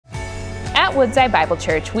At Woodside Bible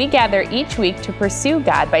Church, we gather each week to pursue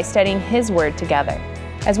God by studying His Word together.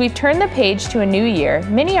 As we've turned the page to a new year,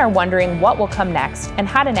 many are wondering what will come next and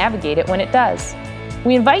how to navigate it when it does.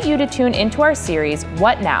 We invite you to tune into our series,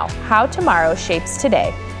 What Now? How Tomorrow Shapes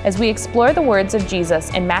Today, as we explore the words of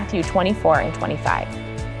Jesus in Matthew 24 and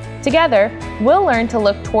 25. Together, we'll learn to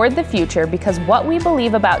look toward the future because what we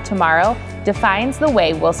believe about tomorrow defines the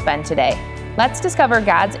way we'll spend today. Let's discover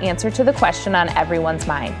God's answer to the question on everyone's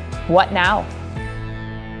mind. What now?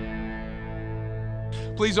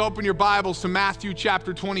 Please open your Bibles to Matthew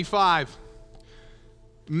chapter 25.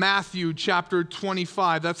 Matthew chapter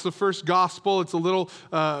 25. That's the first gospel. It's a little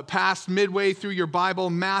past midway through your Bible.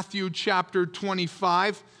 Matthew chapter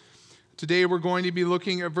 25. Today we're going to be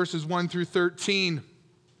looking at verses 1 through 13.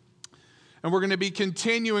 And we're going to be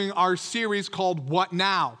continuing our series called What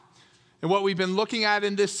Now? And what we've been looking at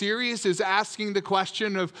in this series is asking the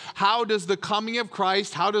question of how does the coming of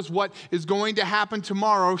Christ, how does what is going to happen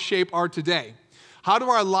tomorrow shape our today? How do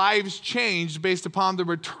our lives change based upon the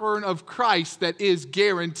return of Christ that is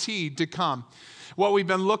guaranteed to come? What we've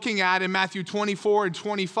been looking at in Matthew 24 and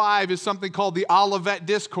 25 is something called the Olivet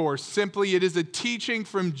Discourse. Simply, it is a teaching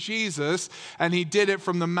from Jesus, and he did it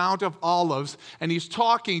from the Mount of Olives, and he's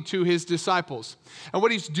talking to his disciples. And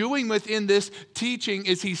what he's doing within this teaching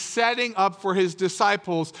is he's setting up for his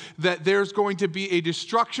disciples that there's going to be a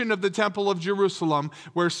destruction of the temple of Jerusalem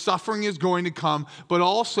where suffering is going to come, but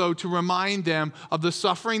also to remind them of the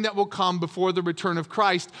suffering that will come before the return of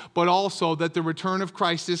Christ, but also that the return of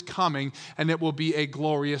Christ is coming and it will be a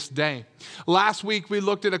glorious day. Last week we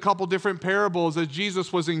looked at a couple different parables as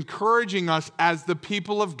Jesus was encouraging us as the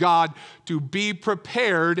people of God to be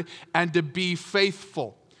prepared and to be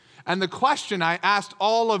faithful. And the question I asked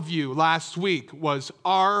all of you last week was,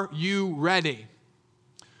 are you ready?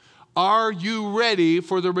 Are you ready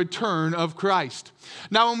for the return of Christ?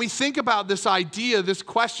 Now, when we think about this idea, this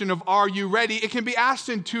question of are you ready, it can be asked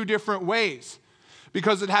in two different ways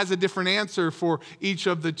because it has a different answer for each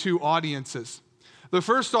of the two audiences. The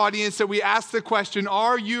first audience that we ask the question,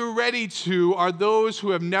 are you ready to, are those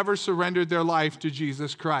who have never surrendered their life to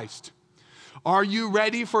Jesus Christ. Are you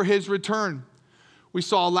ready for his return? We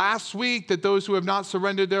saw last week that those who have not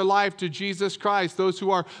surrendered their life to Jesus Christ, those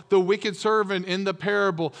who are the wicked servant in the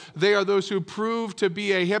parable, they are those who prove to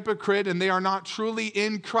be a hypocrite and they are not truly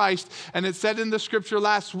in Christ. And it said in the scripture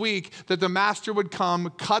last week that the master would come,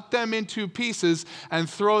 cut them into pieces, and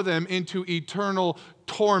throw them into eternal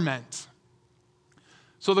torment.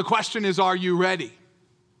 So the question is, are you ready?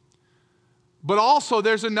 But also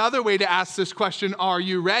there's another way to ask this question, are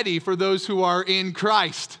you ready, for those who are in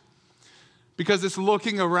Christ? Because it's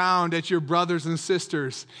looking around at your brothers and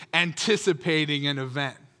sisters anticipating an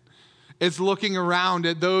event. It's looking around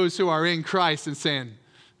at those who are in Christ and saying,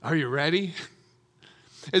 are you ready?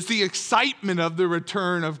 It's the excitement of the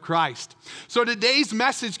return of Christ. So today's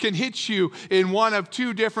message can hit you in one of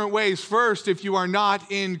two different ways. First, if you are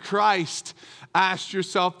not in Christ, ask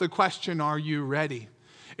yourself the question, are you ready?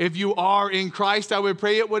 If you are in Christ, I would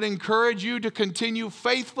pray it would encourage you to continue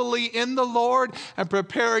faithfully in the Lord and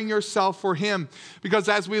preparing yourself for him. Because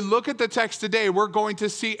as we look at the text today, we're going to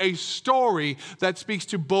see a story that speaks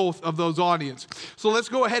to both of those audiences. So let's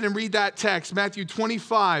go ahead and read that text, Matthew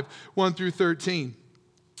 25, 1 through 13.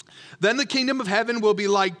 Then the kingdom of heaven will be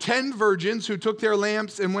like 10 virgins who took their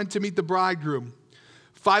lamps and went to meet the bridegroom.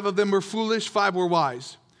 5 of them were foolish, 5 were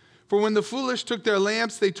wise. For when the foolish took their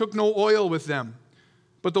lamps, they took no oil with them.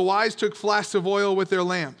 But the wise took flasks of oil with their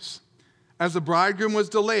lamps. As the bridegroom was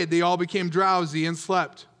delayed, they all became drowsy and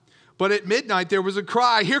slept. But at midnight there was a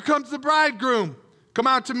cry, here comes the bridegroom, come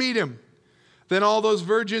out to meet him. Then all those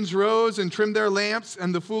virgins rose and trimmed their lamps,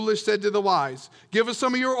 and the foolish said to the wise, give us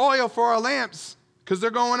some of your oil for our lamps, because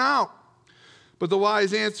they're going out. But the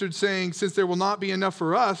wise answered, saying, since there will not be enough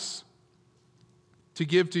for us to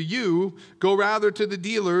give to you, go rather to the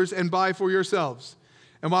dealers and buy for yourselves.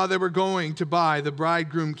 And while they were going to buy, the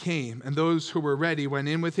bridegroom came, and those who were ready went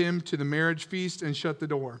in with him to the marriage feast and shut the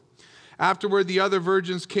door. Afterward, the other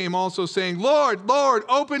virgins came also, saying, Lord, Lord,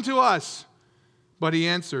 open to us. But he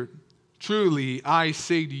answered, truly, I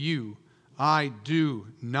say to you, I do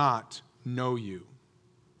not know you.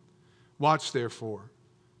 Watch therefore,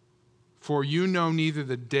 for you know neither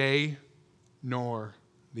the day nor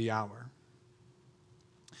the hour.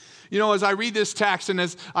 You know, as I read this text and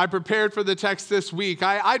as I prepared for the text this week,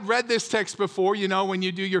 I'd read this text before, you know, when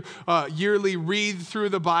you do your yearly read through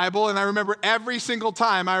the Bible. And I remember every single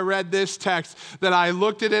time I read this text that I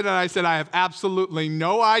looked at it and I said, I have absolutely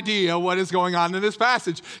no idea what is going on in this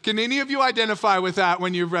passage. Can any of you identify with that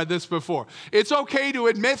when you've read this before? It's okay to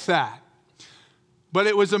admit that. But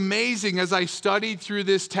it was amazing as I studied through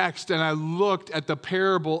this text and I looked at the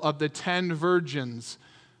parable of the 10 virgins.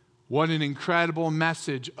 What an incredible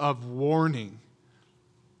message of warning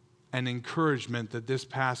and encouragement that this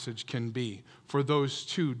passage can be for those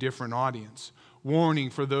two different audiences. Warning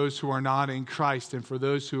for those who are not in Christ and for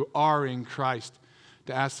those who are in Christ,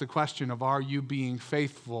 to ask the question of, are you being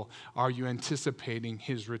faithful? Are you anticipating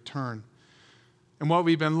his return? And what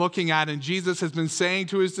we've been looking at, and Jesus has been saying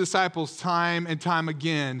to his disciples time and time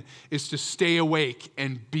again, is to stay awake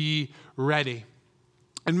and be ready.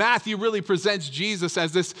 And Matthew really presents Jesus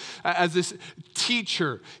as this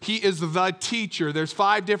teacher. He is the teacher. There's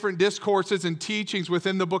 5 different discourses and teachings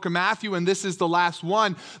within the book of Matthew, and this is the last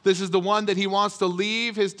one. This is the one that he wants to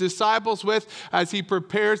leave his disciples with as he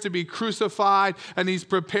prepares to be crucified and he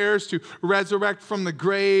prepares to resurrect from the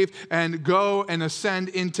grave and go and ascend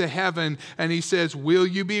into heaven. And he says, will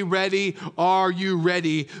you be ready? Are you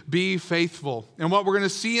ready? Be faithful. And what we're going to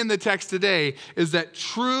see in the text today is that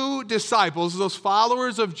true disciples, those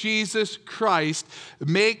followers of Jesus Christ,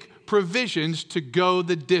 make provisions to go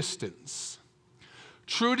the distance.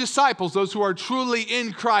 True disciples, those who are truly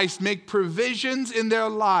in Christ, make provisions in their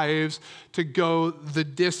lives to go the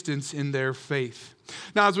distance in their faith.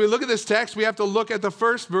 Now, as we look at this text, we have to look at the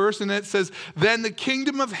first verse, and it says, then the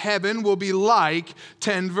kingdom of heaven will be like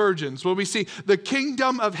 10 virgins. Well, we see the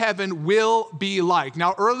kingdom of heaven will be like.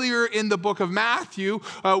 Now, earlier in the book of Matthew,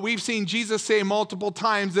 we've seen Jesus say multiple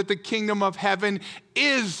times that the kingdom of heaven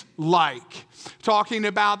is like. Talking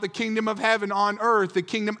about the kingdom of heaven on earth, the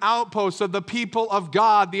kingdom outposts of the people of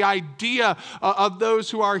God, the idea of those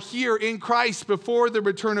who are here in Christ before the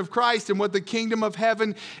return of Christ, and what the kingdom of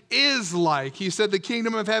heaven is like. He said the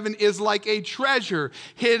kingdom of heaven is like a treasure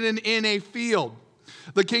hidden in a field.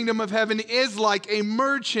 The kingdom of heaven is like a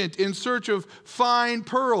merchant in search of fine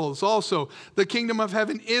pearls. Also, the kingdom of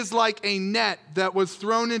heaven is like a net that was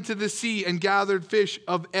thrown into the sea and gathered fish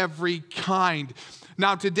of every kind.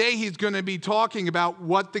 Now, today he's going to be talking about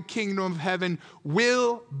what the kingdom of heaven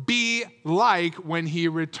will be like when he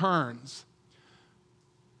returns.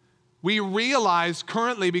 We realize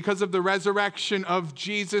currently, because of the resurrection of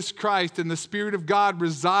Jesus Christ and the Spirit of God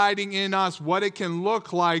residing in us, what it can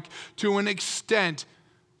look like to an extent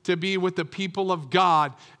to be with the people of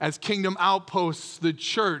God as kingdom outposts, the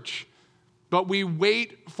church. But we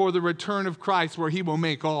wait for the return of Christ where he will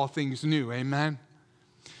make all things new. Amen.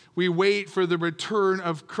 We wait for the return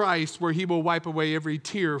of Christ where he will wipe away every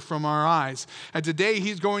tear from our eyes. And today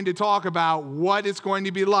he's going to talk about what it's going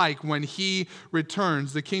to be like when he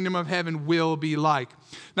returns. The kingdom of heaven will be like.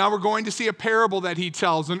 Now we're going to see a parable that he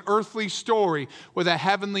tells, an earthly story with a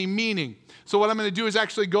heavenly meaning. So what I'm going to do is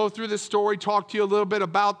actually go through this story, talk to you a little bit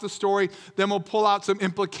about the story, then we'll pull out some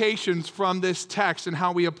implications from this text and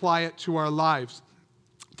how we apply it to our lives.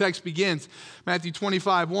 Text begins, Matthew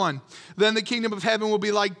 25:1. Then the kingdom of heaven will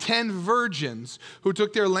be like 10 virgins who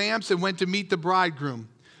took their lamps and went to meet the bridegroom.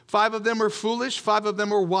 5 of them were foolish, 5 of them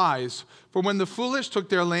were wise. For when the foolish took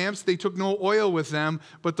their lamps, they took no oil with them,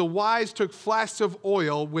 but the wise took flasks of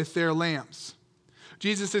oil with their lamps.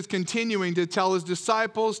 Jesus is continuing to tell his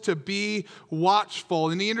disciples to be watchful,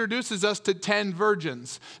 and he introduces us to 10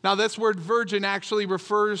 virgins. Now, this word virgin actually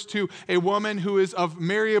refers to a woman who is of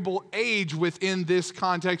marriageable age within this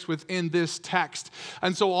context, within this text.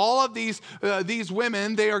 And so all of these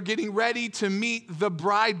women, they are getting ready to meet the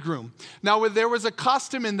bridegroom. Now, there was a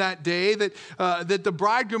custom in that day that the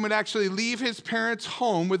bridegroom would actually leave his parents'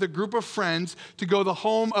 home with a group of friends to go to the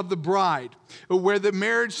home of the bride, where the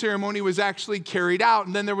marriage ceremony was actually carried out.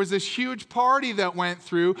 And then there was this huge party that went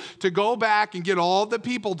through to go back and get all the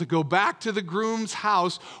people to go back to the groom's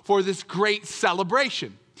house for this great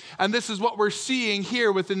celebration. And this is what we're seeing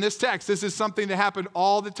here within this text. This is something that happened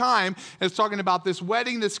all the time. It's talking about this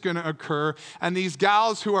wedding that's going to occur, and these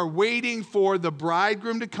gals who are waiting for the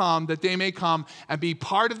bridegroom to come, that they may come and be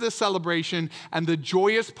part of the celebration and the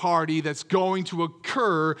joyous party that's going to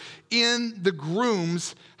occur in the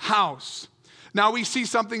groom's house. Now we see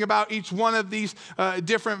something about each one of these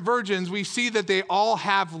different virgins. We see that they all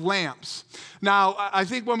have lamps. Now, I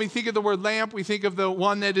think when we think of the word lamp, we think of the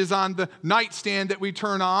one that is on the nightstand that we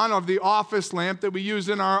turn on, or the office lamp that we use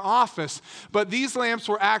in our office. But these lamps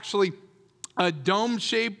were actually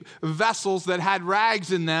dome-shaped vessels that had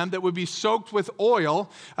rags in them that would be soaked with oil,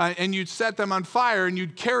 and you'd set them on fire and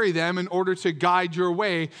you'd carry them in order to guide your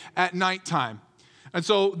way at nighttime. And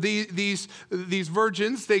so these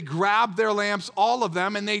virgins, they grab their lamps, all of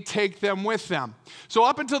them, and they take them with them. So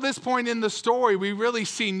up until this point in the story, we really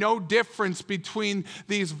see no difference between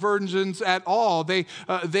these virgins at all.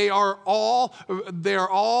 They are all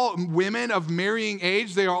women of marrying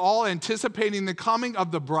age. They are all anticipating the coming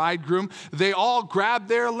of the bridegroom. They all grab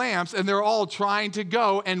their lamps, and they're all trying to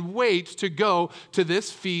go and wait to go to this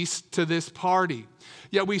feast, to this party.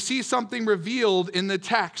 Yet we see something revealed in the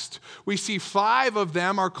text. We see 5 of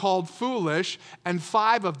them are called foolish and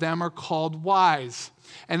 5 of them are called wise.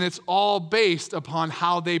 And it's all based upon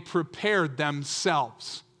how they prepared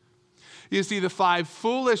themselves. You see, the 5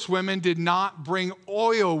 foolish women did not bring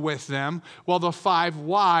oil with them, while the 5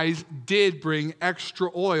 wise did bring extra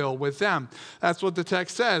oil with them. That's what the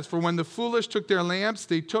text says. For when the foolish took their lamps,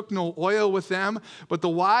 they took no oil with them, but the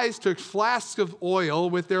wise took flasks of oil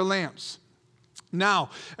with their lamps. Now,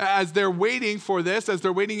 as they're waiting for this, as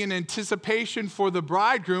they're waiting in anticipation for the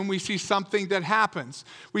bridegroom, we see something that happens.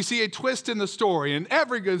 We see a twist in the story, and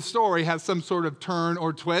every good story has some sort of turn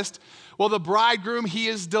or twist. Well, the bridegroom, he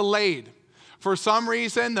is delayed. For some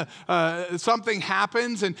reason, something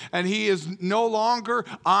happens, and he is no longer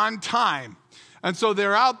on time. And so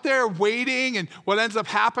they're out there waiting, and what ends up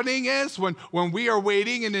happening is when we are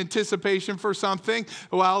waiting in anticipation for something,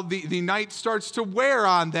 well, the night starts to wear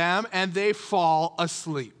on them, and they fall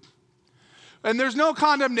asleep. And there's no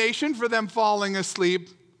condemnation for them falling asleep,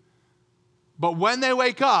 but when they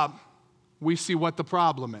wake up, we see what the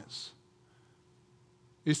problem is.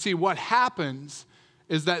 You see, what happens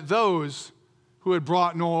is that those who had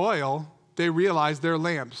brought no oil, they realize their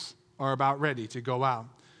lamps are about ready to go out.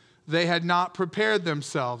 They had not prepared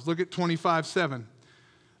themselves. Look at 25:7.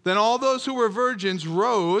 Then all those who were virgins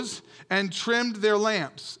rose and trimmed their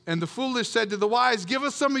lamps. And the foolish said to the wise, "Give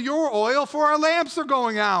us some of your oil, for our lamps are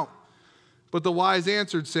going out." But the wise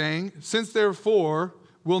answered, saying, "Since therefore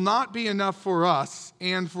will not be enough for us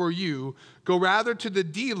and for you, go rather to the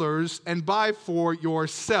dealers and buy for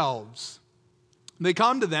yourselves." They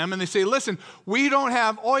come to them and they say, "Listen, we don't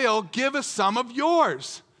have oil. Give us some of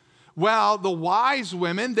yours." Well, the wise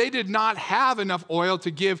women, they did not have enough oil to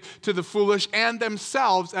give to the foolish and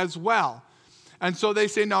themselves as well. And so they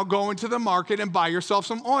say, "Now go into the market and buy yourself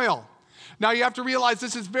some oil." Now you have to realize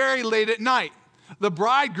this is very late at night. The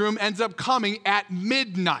bridegroom ends up coming at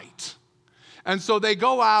midnight. And so they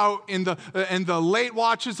go out in the late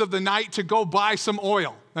watches of the night to go buy some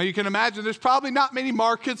oil. Now you can imagine there's probably not many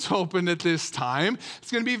markets open at this time.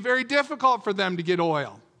 It's going to be very difficult for them to get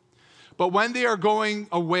oil. But when they are going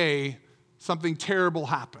away, something terrible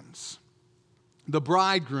happens. The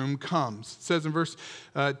bridegroom comes. It says in verse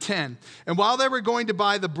 10, "And while they were going to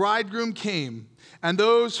buy, the bridegroom came, and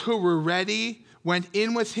those who were ready went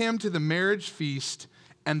in with him to the marriage feast,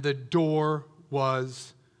 and the door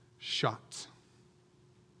was shut."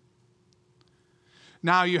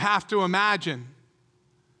 Now you have to imagine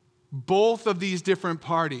both of these different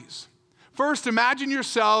parties. First, imagine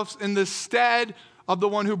yourselves in the stead of the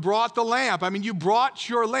one who brought the lamp. I mean, you brought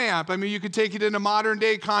your lamp. I mean, you could take it in a modern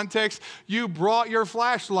day context. You brought your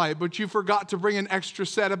flashlight, but you forgot to bring an extra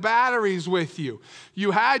set of batteries with you.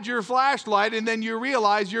 You had your flashlight, and then you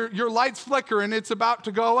realize your light's flickering, it's about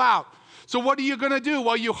to go out. So what are you going to do?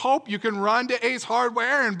 Well, you hope you can run to Ace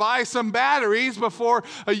Hardware and buy some batteries before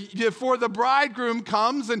the bridegroom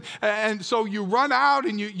comes. And so you run out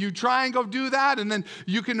and you try and go do that. And then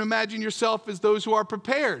you can imagine yourself as those who are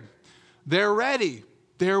prepared. They're ready.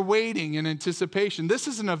 They're waiting in anticipation. This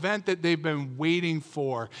is an event that they've been waiting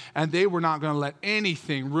for, and they were not going to let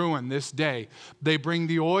anything ruin this day. They bring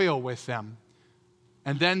the oil with them,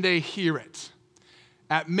 and then they hear it.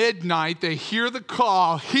 At midnight, they hear the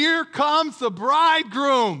call, "Here comes the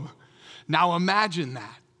bridegroom." Now imagine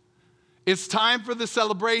that. It's time for the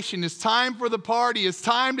celebration. It's time for the party. It's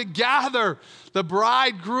time to gather. The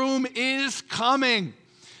bridegroom is coming.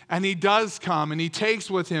 And he does come, and he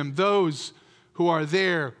takes with him those who are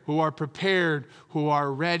there, who are prepared, who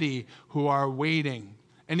are ready, who are waiting.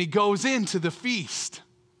 And he goes into the feast.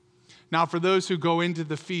 Now, for those who go into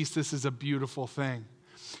the feast, this is a beautiful thing.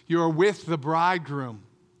 You are with the bridegroom,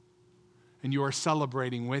 and you are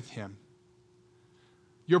celebrating with him.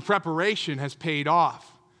 Your preparation has paid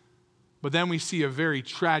off. But then we see a very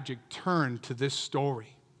tragic turn to this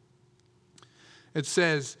story. It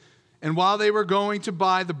says, "And while they were going to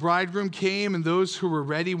buy, the bridegroom came, and those who were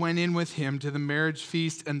ready went in with him to the marriage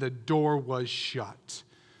feast, and the door was shut."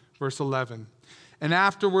 Verse 11, "And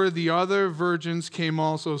afterward the other virgins came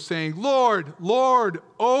also, saying, 'Lord, Lord,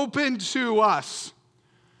 open to us.'"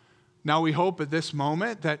 Now we hope at this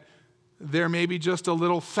moment that they're maybe just a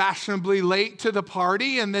little fashionably late to the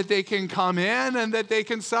party and that they can come in and that they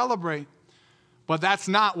can celebrate. But that's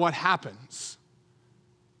not what happens.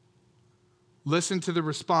 Listen to the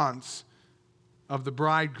response of the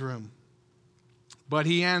bridegroom. But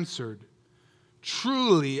he answered,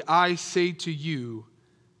 "Truly I say to you,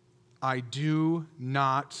 I do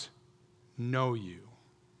not know you."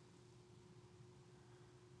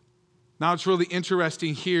 Now it's really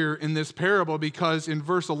interesting here in this parable because in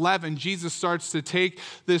verse 11, Jesus starts to take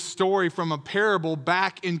this story from a parable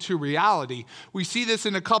back into reality. We see this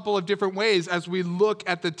in a couple of different ways as we look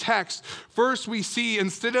at the text. First, we see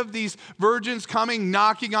instead of these virgins coming,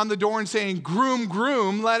 knocking on the door and saying, "Groom,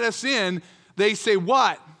 groom, let us in," they say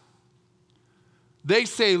what? They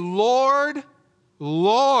say, "Lord,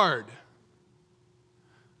 Lord."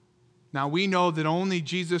 Now, we know that only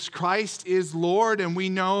Jesus Christ is Lord, and we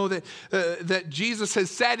know that Jesus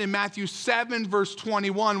has said in Matthew 7, verse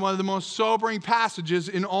 21, one of the most sobering passages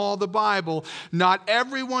in all the Bible, "Not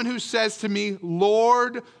everyone who says to me,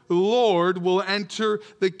 'Lord, Lord,' will enter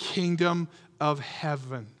the kingdom of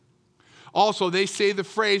heaven." Also, they say the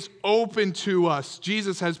phrase, "open to us."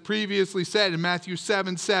 Jesus has previously said in Matthew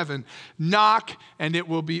 7:7, "Knock, and it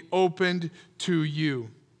will be opened to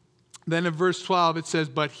you." Then in verse 12, it says,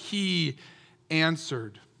 "But he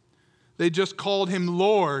answered." They just called him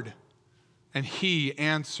Lord, and he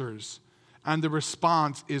answers. And the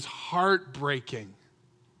response is heartbreaking.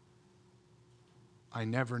 "I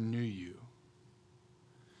never knew you."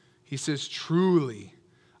 He says, "Truly,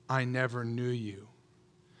 I never knew you."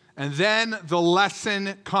 And then the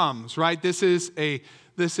lesson comes, right? This is a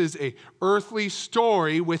earthly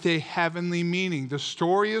story with a heavenly meaning. The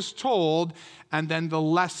story is told, and then the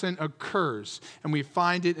lesson occurs. And we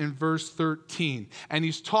find it in verse 13. And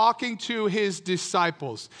he's talking to his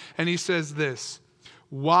disciples, and he says this,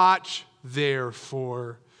 "Watch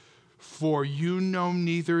therefore, for you know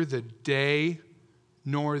neither the day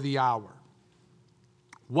nor the hour."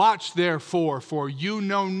 Watch therefore, for you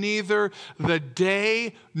know neither the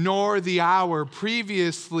day nor the hour.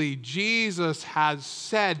 Previously, Jesus has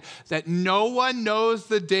said that no one knows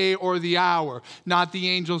the day or the hour, not the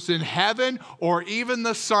angels in heaven or even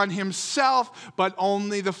the Son himself, but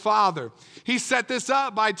only the Father. He set this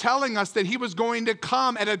up by telling us that he was going to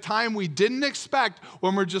come at a time we didn't expect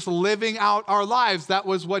when we're just living out our lives. That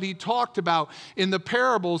was what he talked about in the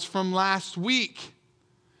parables from last week.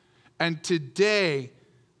 And today,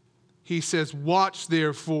 he says, "Watch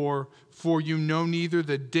therefore, for you know neither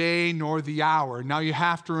the day nor the hour." Now you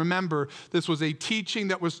have to remember, this was a teaching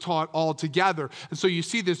that was taught all together. And so you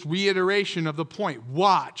see this reiteration of the point.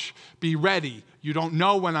 Watch, be ready. You don't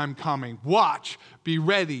know when I'm coming. Watch, be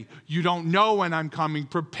ready. You don't know when I'm coming.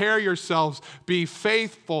 Prepare yourselves. Be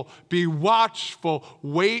faithful. Be watchful.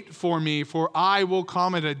 Wait for me, for I will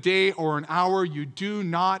come at a day or an hour you do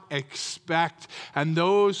not expect. And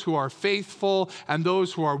those who are faithful and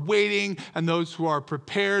those who are waiting and those who are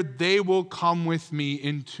prepared, they will come with me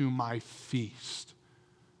into my feast.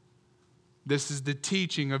 This is the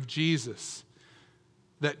teaching of Jesus,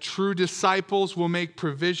 that true disciples will make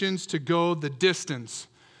provisions to go the distance.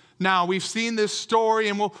 Now, we've seen this story,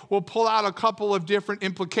 and we'll pull out a couple of different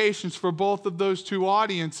implications for both of those two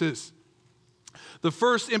audiences. The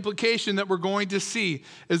first implication that we're going to see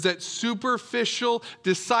is that superficial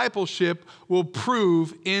discipleship will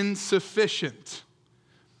prove insufficient.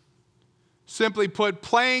 Simply put,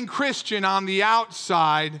 playing Christian on the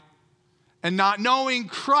outside and not knowing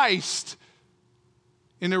Christ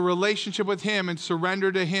in a relationship with him and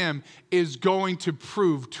surrender to him is going to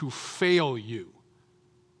prove to fail you.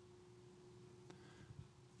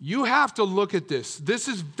 You have to look at this. This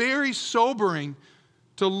is very sobering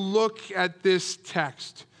to look at this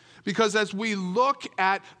text. Because as we look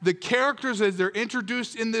at the characters as they're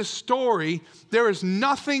introduced in this story, there is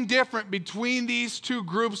nothing different between these two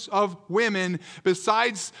groups of women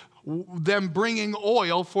besides them bringing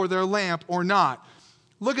oil for their lamp or not.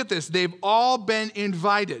 Look at this. They've all been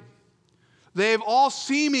invited. They've all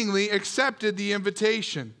seemingly accepted the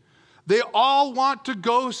invitation. They all want to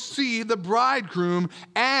go see the bridegroom,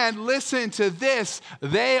 and listen to this,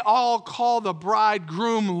 they all call the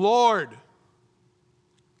bridegroom Lord.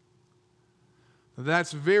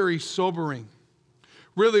 That's very sobering.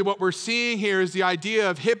 Really, what we're seeing here is the idea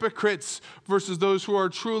of hypocrites versus those who are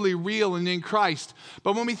truly real and in Christ.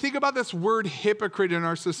 But when we think about this word hypocrite in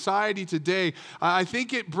our society today, I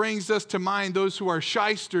think it brings us to mind those who are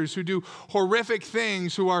shysters, who do horrific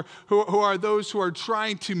things, who are those who are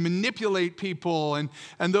trying to manipulate people and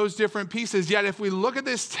those different pieces. Yet if we look at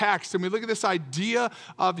this text and we look at this idea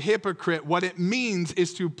of hypocrite, what it means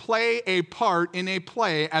is to play a part in a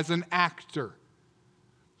play as an actor.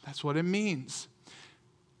 That's what it means.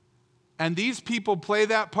 And these people play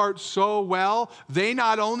that part so well, they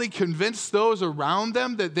not only convince those around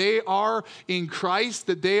them that they are in Christ,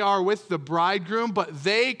 that they are with the bridegroom, but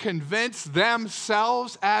they convince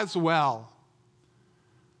themselves as well.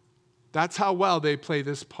 That's how well they play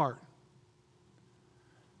this part.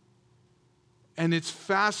 And it's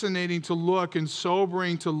fascinating to look and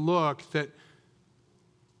sobering to look that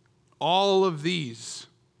all of these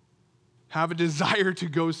have a desire to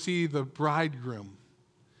go see the bridegroom.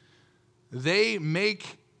 They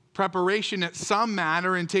make preparation at some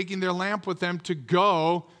manner in taking their lamp with them to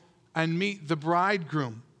go and meet the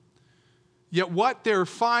bridegroom. Yet what they're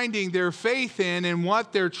finding their faith in and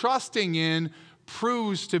what they're trusting in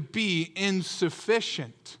proves to be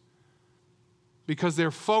insufficient because they're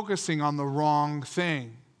focusing on the wrong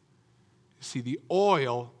thing. You see, the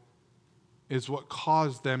oil is what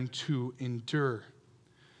caused them to endure.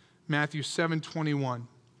 Matthew 7:21.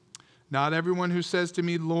 Not everyone who says to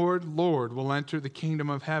me, Lord, Lord, will enter the kingdom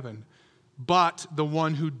of heaven, but the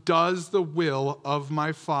one who does the will of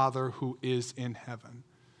my Father who is in heaven.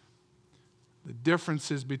 The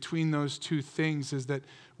differences between those two things is that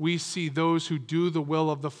we see those who do the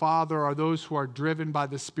will of the Father are those who are driven by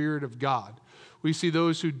the Spirit of God. We see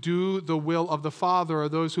those who do the will of the Father are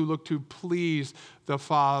those who look to please the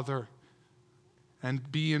Father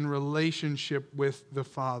and be in relationship with the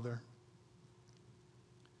Father.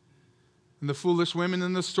 And the foolish women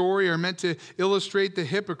in the story are meant to illustrate the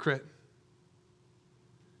hypocrite.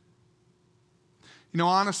 You know,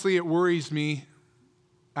 honestly, it worries me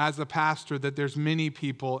as a pastor that there's many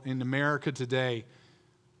people in America today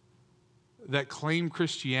that claim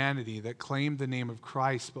Christianity, that claim the name of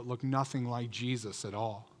Christ, but look nothing like Jesus at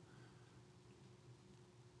all.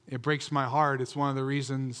 It breaks my heart. It's one of the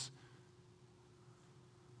reasons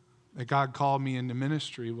that God called me into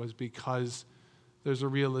ministry was because there's a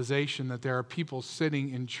realization that there are people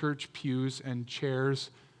sitting in church pews and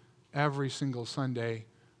chairs every single Sunday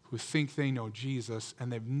who think they know Jesus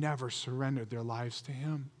and they've never surrendered their lives to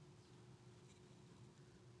Him.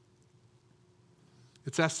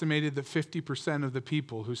 It's estimated that 50% of the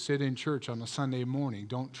people who sit in church on a Sunday morning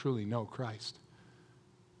don't truly know Christ.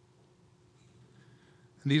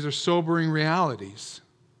 And these are sobering realities.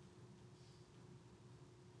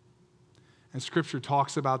 And Scripture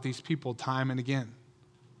talks about these people time and again.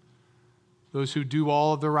 Those who do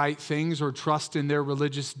all of the right things or trust in their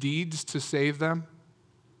religious deeds to save them,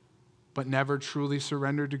 but never truly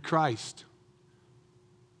surrender to Christ.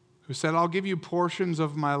 Who said, I'll give you portions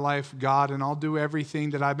of my life, God, and I'll do everything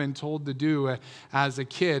that I've been told to do as a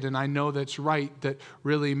kid, and I know that's right, that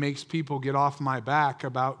really makes people get off my back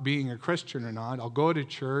about being a Christian or not. I'll go to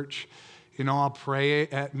church, I'll pray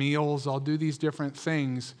at meals, I'll do these different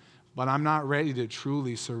things, but I'm not ready to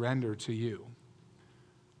truly surrender to you.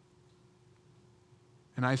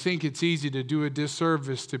 And I think it's easy to do a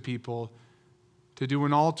disservice to people, to do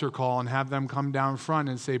an altar call and have them come down front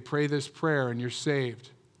and say, pray this prayer and you're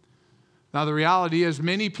saved. Now, the reality is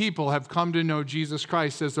many people have come to know Jesus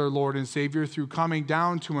Christ as their Lord and Savior through coming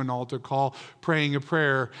down to an altar call, praying a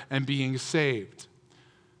prayer, and being saved.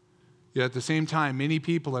 Yet at the same time, many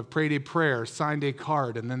people have prayed a prayer, signed a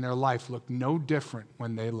card, and then their life looked no different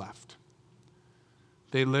when they left.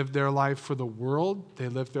 They lived their life for the world. They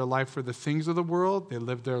lived their life for the things of the world. They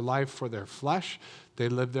lived their life for their flesh. They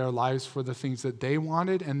lived their lives for the things that they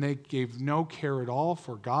wanted, and they gave no care at all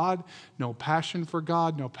for God, no passion for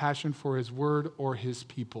God, no passion for His word or His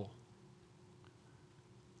people.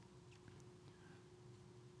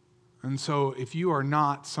 And so if you are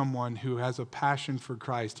not someone who has a passion for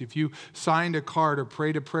Christ, if you signed a card or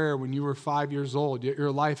prayed a prayer when you were 5 years old, yet your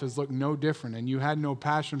life has looked no different and you had no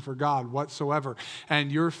passion for God whatsoever,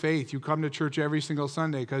 and your faith, you come to church every single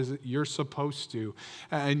Sunday because you're supposed to,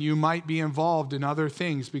 and you might be involved in other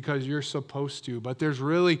things because you're supposed to, but there's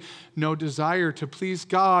really no desire to please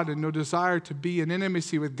God and no desire to be in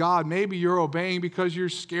intimacy with God. Maybe you're obeying because you're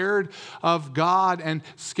scared of God and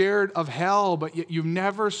scared of hell, but yet you've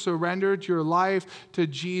never surrendered your life to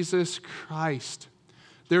Jesus Christ.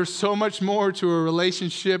 There's so much more to a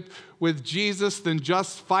relationship with Jesus than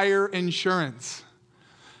just fire insurance.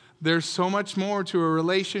 There's so much more to a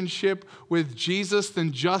relationship with Jesus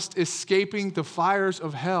than just escaping the fires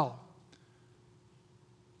of hell.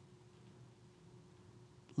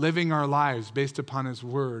 Living our lives based upon His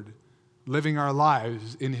word, living our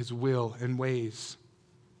lives in His will and ways.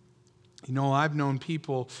 I've known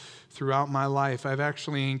people throughout my life. I've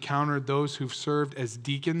actually encountered those who've served as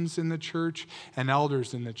deacons in the church and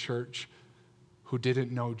elders in the church who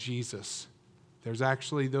didn't know Jesus. There's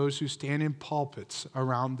actually those who stand in pulpits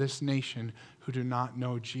around this nation who do not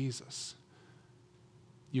know Jesus.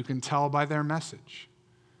 You can tell by their message.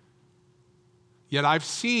 Yet I've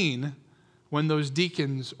seen when those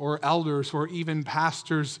deacons or elders or even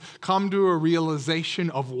pastors come to a realization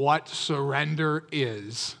of what surrender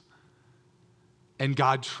is, and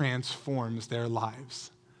God transforms their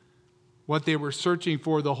lives. What they were searching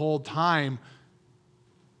for the whole time,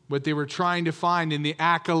 what they were trying to find in the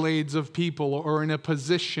accolades of people or in a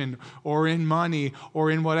position or in money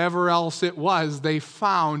or in whatever else it was, they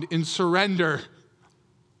found in surrender.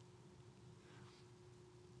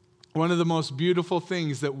 One of the most beautiful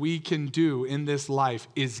things that we can do in this life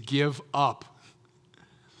is give up.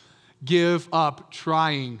 Give up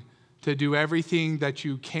trying to do everything that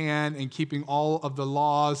you can and keeping all of the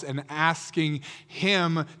laws and asking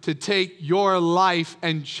Him to take your life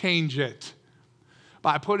and change it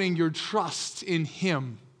by putting your trust in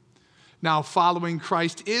Him. Now, following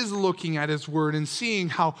Christ is looking at His Word and seeing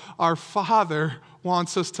how our Father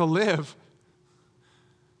wants us to live.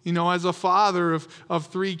 You know, as a father of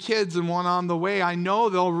 3 kids and one on the way, I know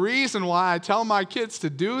the reason why I tell my kids to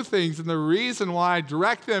do things and the reason why I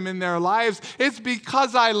direct them in their lives, it's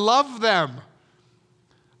because I love them.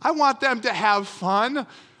 I want them to have fun.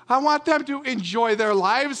 I want them to enjoy their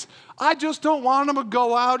lives. I just don't want them to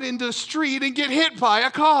go out into the street and get hit by a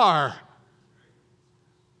car.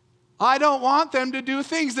 I don't want them to do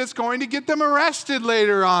things that's going to get them arrested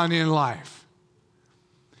later on in life.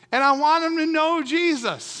 And I want them to know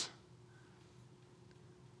Jesus.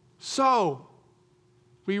 So,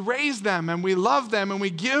 we raise them and we love them and we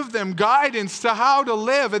give them guidance to how to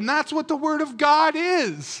live. And that's what the Word of God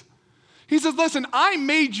is. He says, listen, I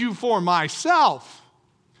made you for myself.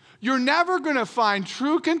 You're never going to find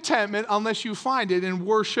true contentment unless you find it in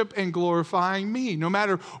worship and glorifying me. No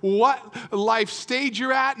matter what life stage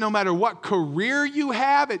you're at, no matter what career you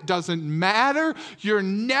have, it doesn't matter. You're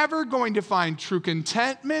never going to find true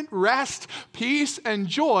contentment, rest, peace, and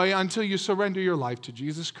joy until you surrender your life to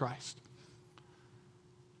Jesus Christ.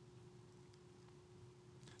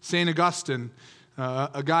 St. Augustine,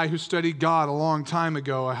 a guy who studied God a long time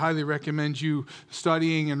ago. I highly recommend you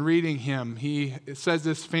studying and reading him. He says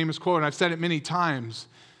this famous quote, and I've said it many times.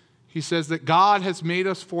 He says that God has made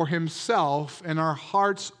us for Himself, and our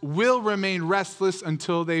hearts will remain restless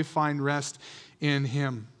until they find rest in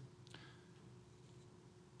Him.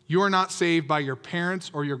 You are not saved by your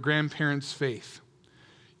parents' or your grandparents' faith.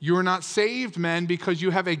 You are not saved, men, because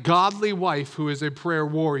you have a godly wife who is a prayer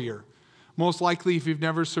warrior. Most likely, if you've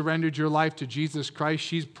never surrendered your life to Jesus Christ,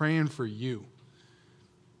 she's praying for you.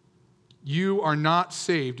 You are not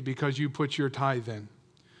saved because you put your tithe in.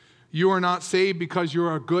 You are not saved because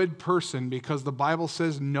you're a good person, because the Bible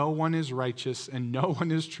says no one is righteous and no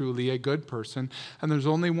one is truly a good person. And there's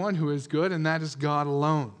only one who is good, and that is God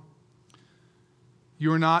alone.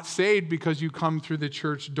 You are not saved because you come through the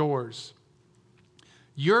church doors.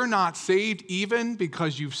 You're not saved even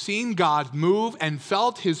because you've seen God move and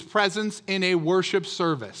felt His presence in a worship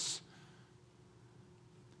service.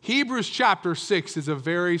 Hebrews chapter 6 is a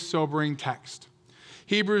very sobering text.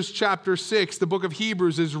 Hebrews chapter 6, the book of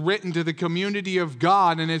Hebrews, is written to the community of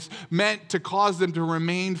God, and it's meant to cause them to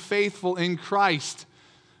remain faithful in Christ.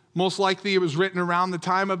 Most likely it was written around the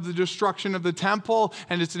time of the destruction of the temple,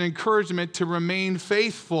 and it's an encouragement to remain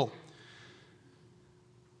faithful.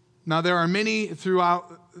 Now, there are many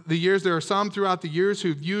throughout the years, there are some throughout the years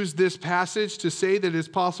who've used this passage to say that it's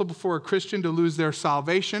possible for a Christian to lose their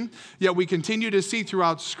salvation. Yet we continue to see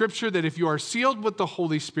throughout Scripture that if you are sealed with the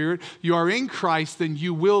Holy Spirit, you are in Christ, then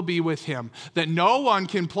you will be with Him. That no one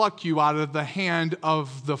can pluck you out of the hand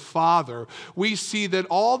of the Father. We see that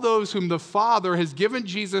all those whom the Father has given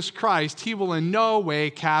Jesus Christ, He will in no way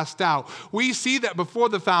cast out. We see that before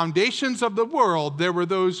the foundations of the world, there were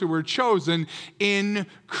those who were chosen in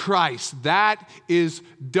Christ. That is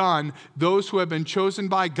done. Those who have been chosen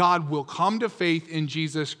by God will come to faith in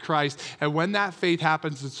Jesus Christ. And when that faith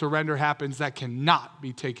happens and surrender happens, that cannot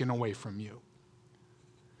be taken away from you.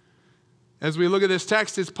 As we look at this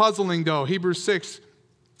text, it's puzzling though. Hebrews 6,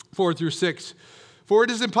 4-6. For it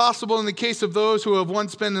is impossible in the case of those who have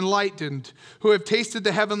once been enlightened, who have tasted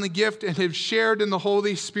the heavenly gift and have shared in the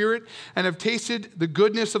Holy Spirit and have tasted the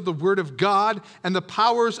goodness of the Word of God and the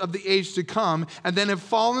powers of the age to come, and then have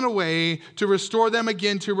fallen away, to restore them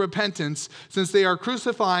again to repentance, since they are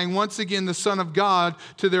crucifying once again the Son of God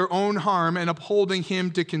to their own harm and upholding Him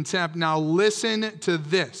to contempt. Now listen to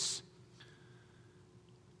this.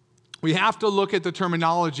 We have to look at the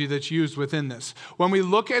terminology that's used within this. When we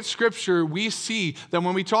look at Scripture, we see that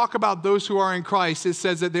when we talk about those who are in Christ, it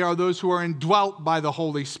says that they are those who are indwelt by the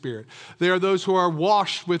Holy Spirit. They are those who are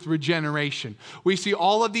washed with regeneration. We see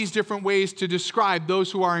all of these different ways to describe those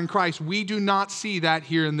who are in Christ. We do not see that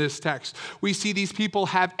here in this text. We see these people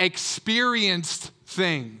have experienced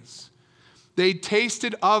things. They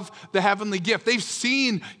tasted of the heavenly gift. They've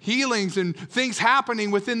seen healings and things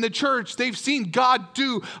happening within the church. They've seen God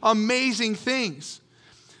do amazing things.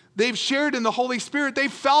 They've shared in the Holy Spirit.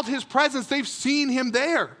 They've felt his presence. They've seen him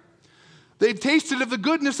there. They've tasted of the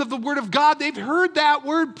goodness of the word of God. They've heard that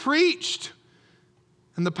word preached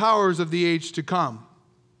and the powers of the age to come.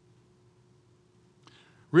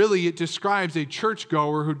 Really, it describes a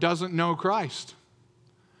churchgoer who doesn't know Christ.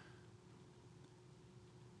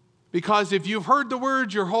 Because if you've heard the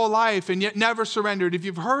word your whole life and yet never surrendered, if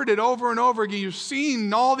you've heard it over and over again, you've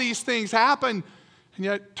seen all these things happen and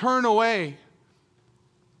yet turn away,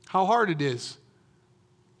 how hard it is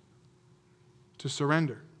to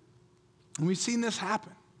surrender. And we've seen this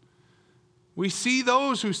happen. We see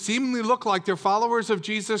those who seemingly look like they're followers of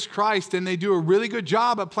Jesus Christ, and they do a really good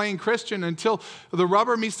job at playing Christian until the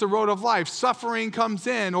rubber meets the road of life. Suffering comes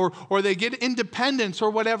in, or they get independence or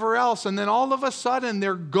whatever else, and then all of a sudden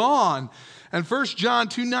they're gone. And 1 John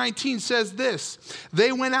 2:19 says this,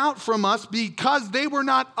 "They went out from us because they were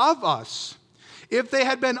not of us. If they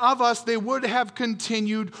had been of us, they would have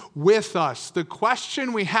continued with us." The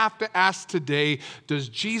question we have to ask today, does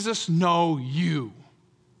Jesus know you?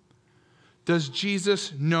 Does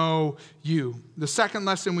Jesus know you? The second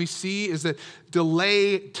lesson we see is that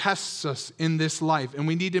delay tests us in this life, and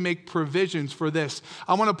we need to make provisions for this.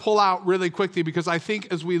 I want to pull out really quickly because I think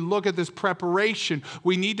as we look at this preparation,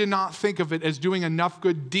 we need to not think of it as doing enough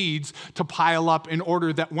good deeds to pile up in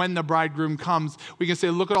order that when the bridegroom comes, we can say,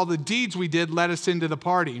 look at all the deeds we did, let us into the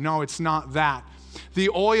party. No, it's not that. The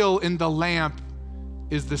oil in the lamp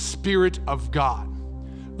is the Spirit of God.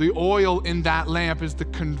 The oil in that lamp is the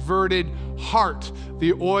converted heart.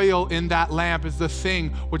 The oil in that lamp is the thing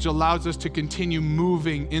which allows us to continue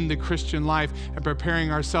moving in the Christian life and preparing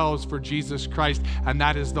ourselves for Jesus Christ, and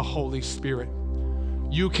that is the Holy Spirit.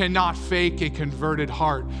 You cannot fake a converted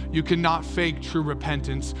heart. You cannot fake true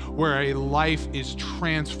repentance where a life is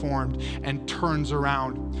transformed and turns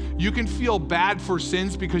around. You can feel bad for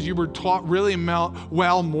sins because you were taught really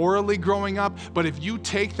well morally growing up, but if you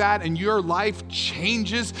take that and your life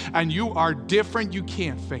changes and you are different, you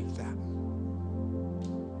can't fake that.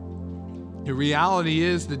 The reality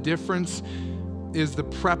is the difference is the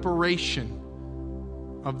preparation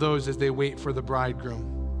of those as they wait for the bridegroom.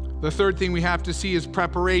 The third thing we have to see is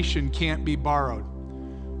preparation can't be borrowed.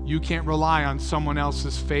 You can't rely on someone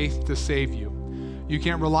else's faith to save you. You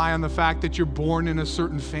can't rely on the fact that you're born in a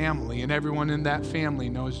certain family and everyone in that family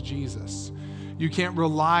knows Jesus. You can't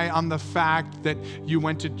rely on the fact that you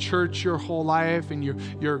went to church your whole life and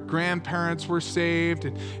your grandparents were saved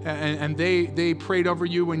and they prayed over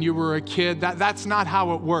you when you were a kid. That's not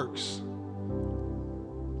how it works.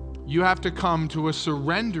 You have to come to a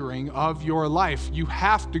surrendering of your life. You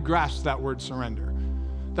have to grasp that word surrender.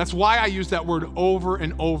 That's why I use that word over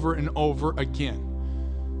and over and over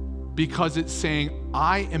again. Because it's saying,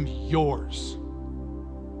 I am yours.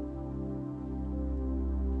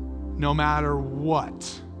 No matter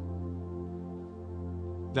what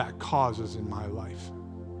that causes in my life.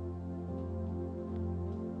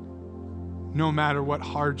 No matter what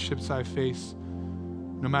hardships I face,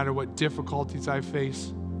 no matter what difficulties I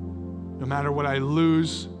face, no matter what I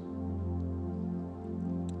lose.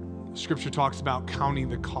 Scripture talks about counting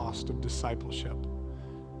the cost of discipleship.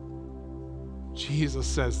 Jesus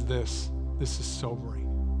says this is sobering.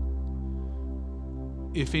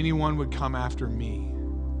 If anyone would come after me,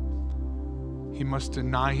 he must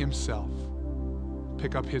deny himself,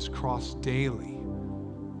 pick up his cross daily,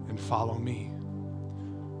 and follow me.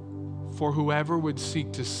 For whoever would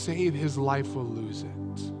seek to save his life will lose it.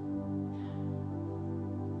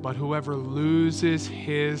 But whoever loses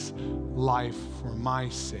his life for my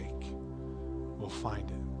sake will find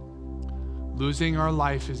it. Losing our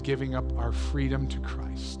life is giving up our freedom to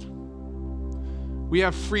Christ. We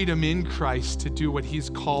have freedom in Christ to do what he's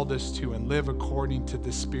called us to and live according to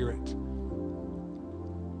the Spirit.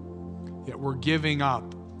 Yet we're giving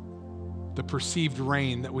up the perceived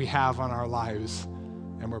reign that we have on our lives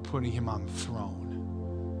and we're putting him on the throne.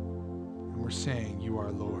 And we're saying, you are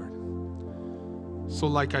Lord. So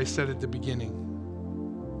like I said at the beginning,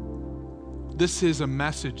 this is a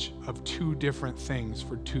message of two different things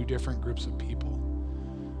for two different groups of people.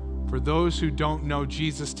 For those who don't know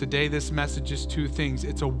Jesus today, this message is two things.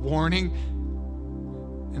 It's a warning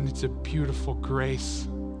and it's a beautiful grace.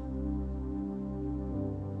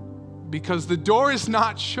 Because the door is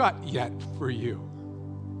not shut yet for you.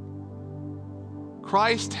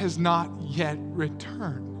 Christ has not yet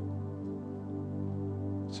returned.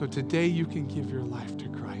 So today you can give your life to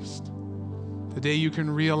Christ. The day you can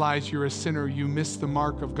realize you're a sinner, you miss the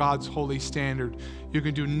mark of God's holy standard. You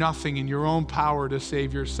can do nothing in your own power to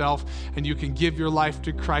save yourself, and you can give your life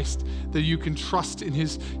to Christ, that you can trust in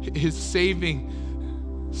his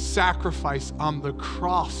saving sacrifice on the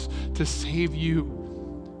cross to save you.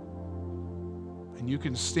 And you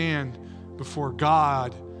can stand before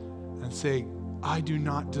God and say, I do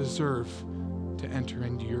not deserve to enter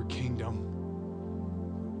into your kingdom,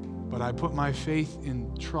 but I put my faith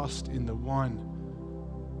and trust in the one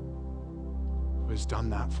who has done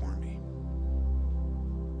that for me.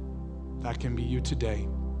 That can be you today.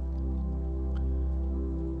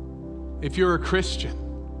 If you're a Christian,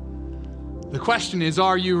 the question is,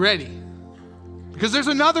 are you ready? Because there's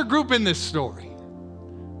another group in this story.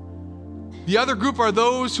 The other group are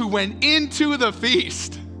those who went into the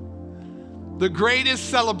feast, the greatest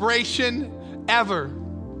celebration ever,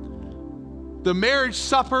 the marriage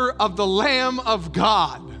supper of the Lamb of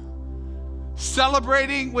God,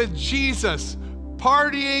 celebrating with Jesus,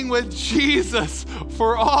 partying with Jesus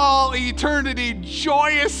for all eternity,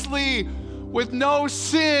 joyously, with no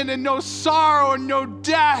sin and no sorrow and no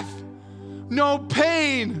death, no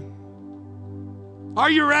pain.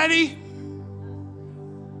 Are you ready?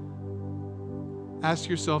 Ask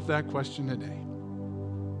yourself that question today.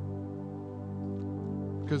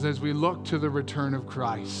 Because as we look to the return of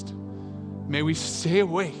Christ, may we stay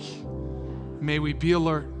awake. May we be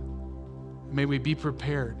alert. May we be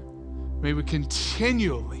prepared. May we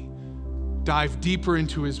continually dive deeper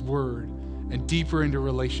into his word and deeper into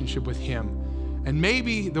relationship with him. And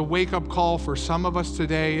maybe the wake-up call for some of us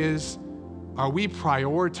today is, are we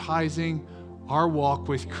prioritizing our walk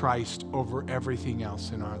with Christ over everything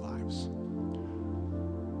else in our lives?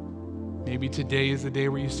 Maybe today is the day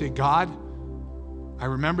where you say, God, I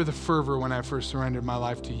remember the fervor when I first surrendered my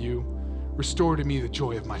life to you. Restore to me the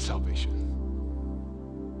joy of my salvation.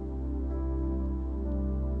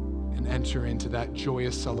 And enter into that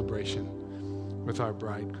joyous celebration with our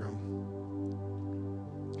bridegroom.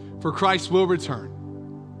 For Christ will return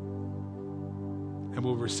and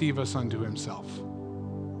will receive us unto himself.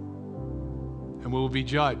 And we will be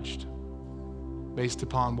judged based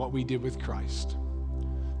upon what we did with Christ.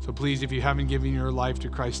 So please, if you haven't given your life to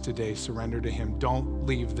Christ today, surrender to him. Don't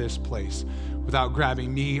leave this place without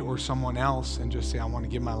grabbing me or someone else and just say, I want to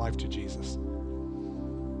give my life to Jesus.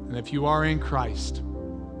 And if you are in Christ,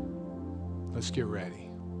 let's get ready.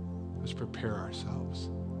 Let's prepare ourselves.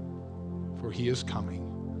 For he is coming.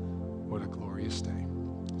 What a glorious day.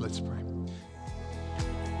 Let's pray.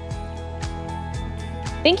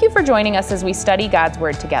 Thank you for joining us as we study God's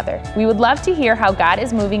Word together. We would love to hear how God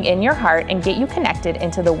is moving in your heart and get you connected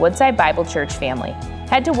into the Woodside Bible Church family.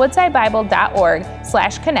 Head to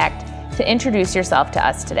woodsidebible.org/connect to introduce yourself to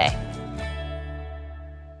us today.